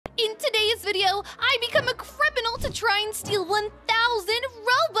this video, I become a criminal to try and steal 1,000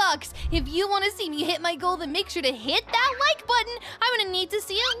 Robux. If you want to see me hit my goal, then make sure to hit that like button. I'm gonna need to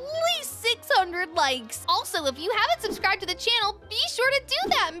see at least 600 likes. Also, if you haven't subscribed to the channel, be sure to do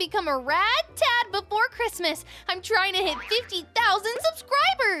that and become a rad tad before Christmas. I'm trying to hit 50,000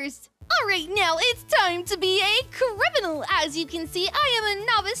 subscribers. All right, now it's time to be a criminal. As you can see, I am a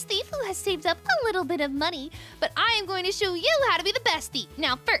novice thief who has saved up a little bit of money, but I am going to show you how to be the best thief.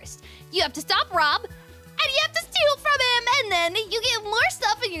 Now, first, you have to stop Rob, and you have to steal from him, and then you get more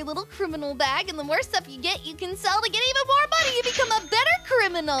stuff in your little criminal bag, and the more stuff you get, you can sell to get even more money. You become a better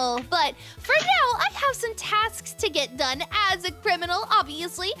criminal. But for now, I have some tasks to get done as a criminal,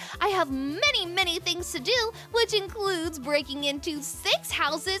 obviously. I have many things to do, which includes breaking into 6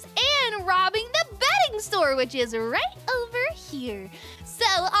 houses and robbing the betting store, which is right over here. So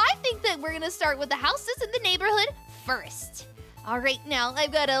I think that we're gonna start with the houses in the neighborhood first. All right, now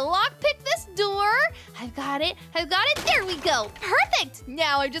I've got to lockpick this door. I've got it, there we go, perfect.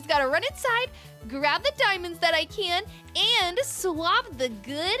 Now I've just got to run inside, grab the diamonds that I can, and swap the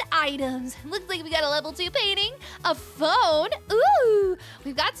good items. Looks like we got a level 2 painting, a phone, ooh,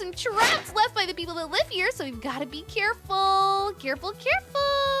 we've got some traps left by the people that live here, so we've got to be careful, careful.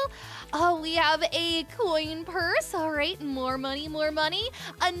 Oh, we have a coin purse. All right, more money.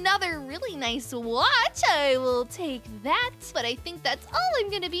 Another really nice watch. I will take that, but I think that's all I'm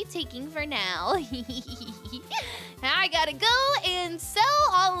gonna be taking for now. I gotta go and sell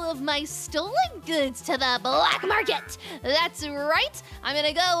all of my stolen goods to the black market. That's right, I'm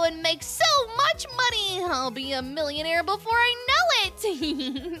gonna go and make so much money. I'll be a millionaire before I know it.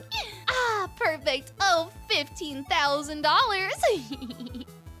 Ah, perfect. Oh, $15,000.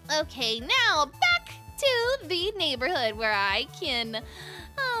 Okay, now back to the neighborhood where I can,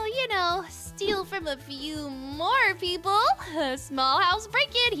 steal from a few more people. A small house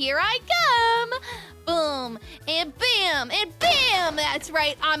break-in, here I come. Boom, and bam, and bam. That's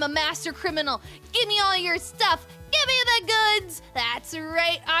right, I'm a master criminal. Give me all your stuff. Give me the goods! That's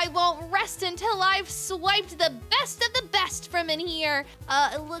right, I won't rest until I've swiped the best of the best from in here.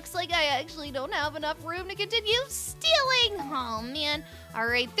 It looks like I actually don't have enough room to continue stealing. Oh man, all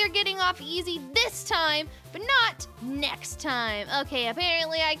right, they're getting off easy this time, but not next time. Okay,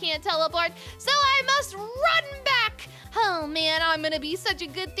 apparently I can't teleport, so I must run back. Oh man, I'm gonna be such a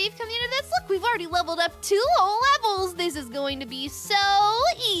good thief coming into this. Look, we've already leveled up 2 whole levels. This is going to be so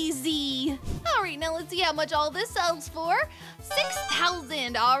easy. All right, now let's see how much all this sells for.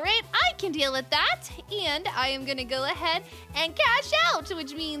 6,000, all right, I can deal with that. And I am gonna go ahead and cash out,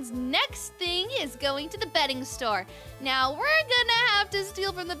 which means next thing is going to the betting store. Now, we're gonna have to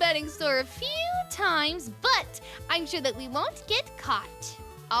steal from the betting store a few times, but I'm sure that we won't get caught.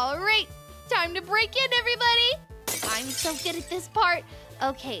 All right, time to break in, everybody. I'm so good at this part.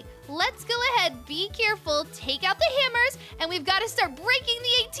 Okay, let's go ahead, be careful, take out the hammers, and we've got to start breaking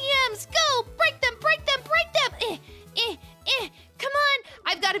the ATMs. Go, break them. Come on,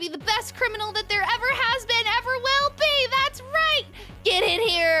 I've got to be the best criminal that there ever has been, ever will be. That's right. Get in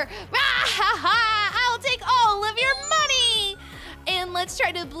here. I'll take all of your money. And let's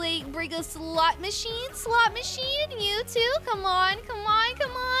try to break a slot machine. You too, come on.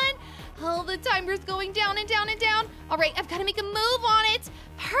 Oh, the timer's going down and down and down. All right, I've got to make a move on it.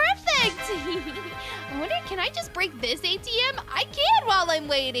 Perfect! I wonder, can I just break this ATM? I can while I'm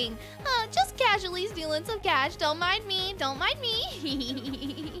waiting. Just casually stealing some cash. Don't mind me.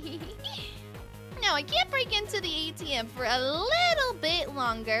 Now, I can't break into the ATM for a little bit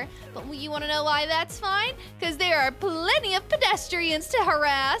longer, but you want to know why that's fine? Because there are plenty of pedestrians to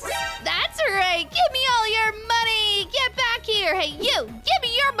harass. That's right, give me all your money. Get back here. Hey, you, give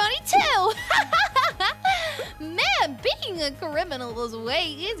me your money too. Man, being a criminal was way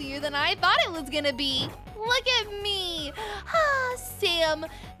easier than I thought it was gonna be. Look at me. Sam,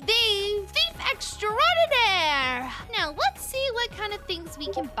 the thief extraordinaire. Now, let's see what kind of things we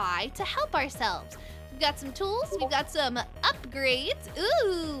can buy to help ourselves. We've got some tools, we've got some upgrades.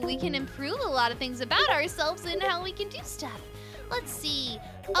 Ooh, we can improve a lot of things about ourselves and how we can do stuff. Let's see.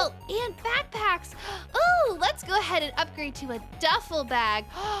 Oh, and backpacks. Oh, let's go ahead and upgrade to a duffel bag.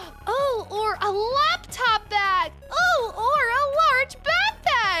 Oh, or a laptop bag. Oh, or a large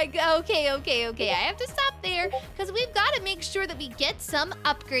backpack. Okay. I have to stop there because we've got to make sure that we get some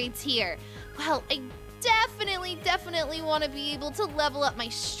upgrades here. Well, I definitely want to be able to level up my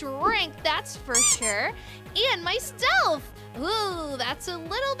strength, that's for sure. And my stealth. Ooh, that's a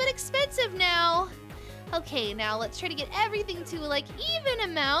little bit expensive now. Okay, now let's try to get everything to like even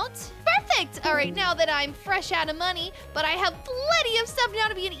amount. Perfect! All right, now that I'm fresh out of money, but I have plenty of stuff now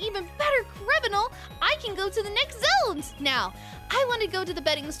to be an even better criminal, I can go to the next zones. Now, I want to go to the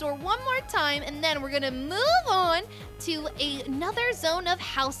betting store one more time, and then we're gonna move on to another zone of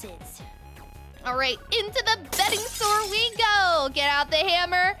houses. All right, into the betting store we go. Get out the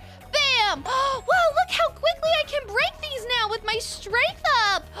hammer. Bam! Oh, wow, look how quickly I can break these now with my strength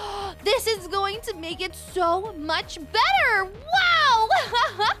up. This is going to make it so much better. Wow!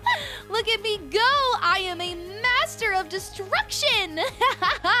 Look at me go. I am a master of destruction.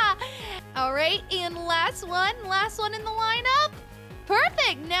 All right, and last one in the lineup.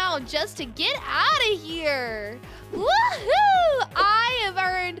 Perfect. Now, just to get out of here. Woohoo! I have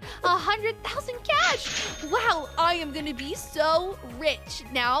earned 100,000 cash. Wow, I am gonna be so rich.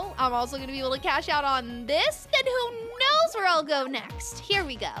 Now, I'm also gonna be able to cash out on this, and who knows where I'll go next. Here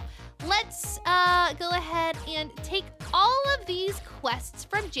we go. Let's go ahead and take all of these quests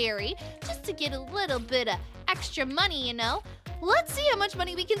from Jerry, just to get a little bit of extra money, you know. Let's see how much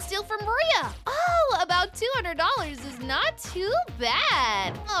money we can steal from Maria. Oh, about $200 is not too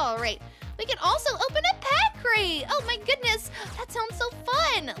bad. All right. We can also open a pet crate. Oh my goodness, that sounds so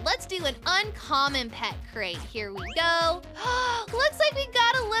fun. Let's do an uncommon pet crate. Here we go. Looks like we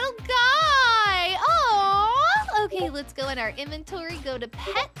got a little guy. Aww. Okay, let's go in our inventory, go to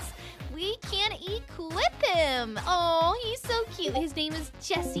pets. We can equip him. Oh, he's so cute. His name is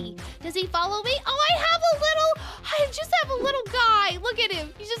Jesse. Does he follow me? Oh, I just have a little guy. Look at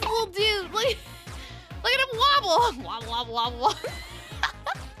him. He's just a little dude. Look at him wobble. Wobble, wobble, wobble.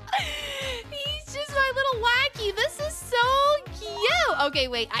 He's just my little wacky. This is so cute. Okay,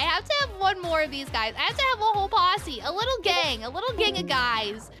 wait. I have to have one more of these guys. I have to have a whole posse. A little gang of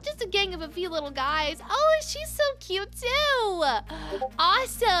guys. Just a gang of a few little guys. Oh, she's so cute too.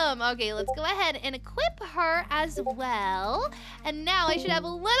 Awesome. Okay, let's go ahead and equip her as well. And now I should have a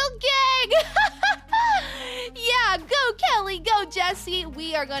little gang. Yeah, go Kelly, go Jesse.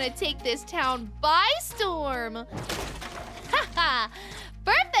 We are gonna take this town by storm. Haha.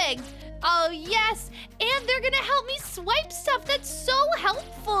 Perfect! Oh, yes! And they're gonna help me swipe stuff. That's so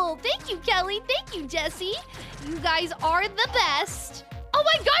helpful. Thank you, Kelly. Thank you, Jesse. You guys are the best. Oh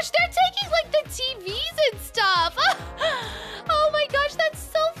my gosh, they're taking like the TVs and stuff. Oh my gosh, that's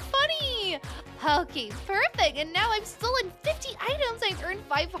so funny. Okay, perfect. And now I've stolen 50 items. I've earned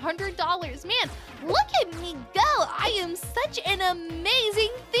 $500. Man, look at me go. I am such an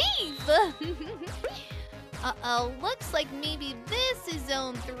amazing thief. Uh-oh, looks like maybe this is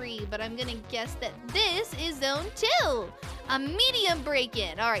zone 3, but I'm gonna guess that this is zone 2. A medium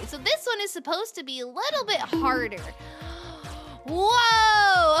break-in. All right, so this one is supposed to be a little bit harder.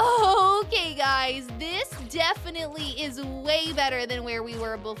 Whoa! Okay, guys, this definitely is way better than where we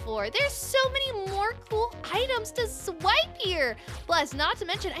were before. There's so many more cool items to swipe here. Plus, not to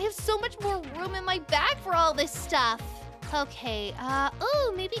mention, I have so much more room in my bag for all this stuff. Okay,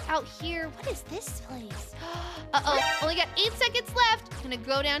 oh, maybe out here. What is this place? Uh-oh, only got 8 seconds left. I'm gonna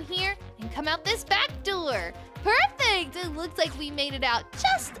go down here and come out this back door. Perfect! It looks like we made it out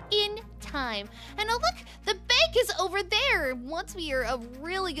just in time. And oh, look, the bank is over there. Once we are a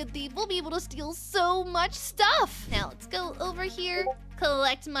really good thief, we'll be able to steal so much stuff. Now, let's go over here,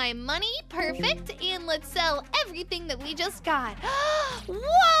 collect my money. Perfect. And let's sell everything that we just got. Whoa,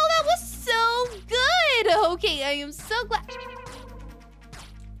 that was so good. Okay, I am so glad.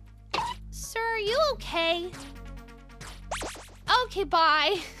 Sir, are you okay? Okay,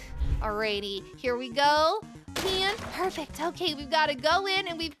 bye. Alrighty, here we go. And perfect. Okay, we've got to go in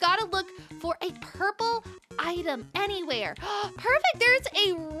and we've got to look for a purple item anywhere. Perfect, there's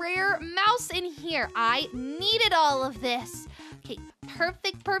a rare mouse in here. I needed all of this. Okay,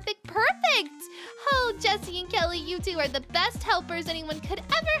 perfect, perfect, perfect. Oh, Jesse and Kelly, you two are the best helpers anyone could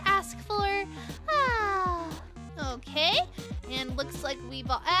ever ask for. Ah, okay. And looks like we've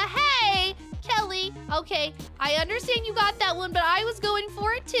all, hey, Kelly, okay, I understand you got that one, but I was going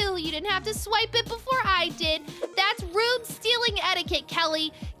for it too. You didn't have to swipe it before I did. That's rude stealing etiquette,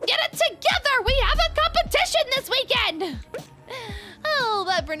 Kelly. Get it together, we have a competition this weekend. Oh,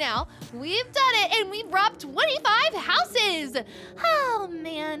 but for now, we've done it and we've robbed 25 houses. Oh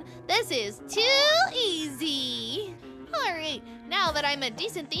man, this is too easy. All right, now that I'm a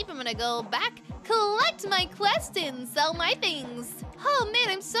decent thief, I'm gonna go back, collect my quest, and sell my things. Oh man,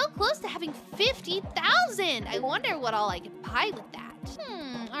 I'm so close to having 50,000. I wonder what all I can buy with that.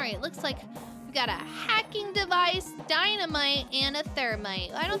 All right, looks like We got a hacking device, dynamite, and a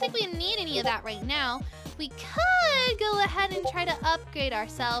thermite. I don't think we need any of that right now. We could go ahead and try to upgrade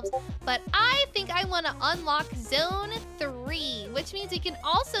ourselves, but I think I want to unlock Zone 3, which means we can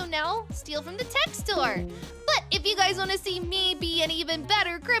also now steal from the tech store. But if you guys want to see me be an even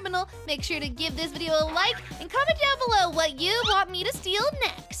better criminal, make sure to give this video a like and comment down below what you want me to steal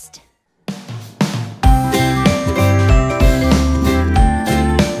next.